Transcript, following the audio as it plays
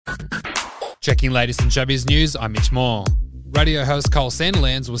Checking latest in showbiz news, I'm Mitch Moore. Radio host Cole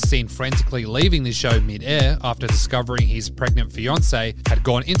Sandilands was seen frantically leaving the show mid-air after discovering his pregnant fiancé had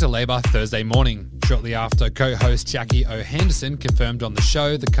gone into labour Thursday morning. Shortly after, co-host Jackie O. Henderson confirmed on the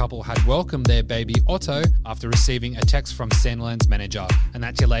show the couple had welcomed their baby Otto after receiving a text from Sandilands' manager. And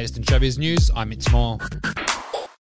that's your latest in showbiz news. I'm Mitch Moore.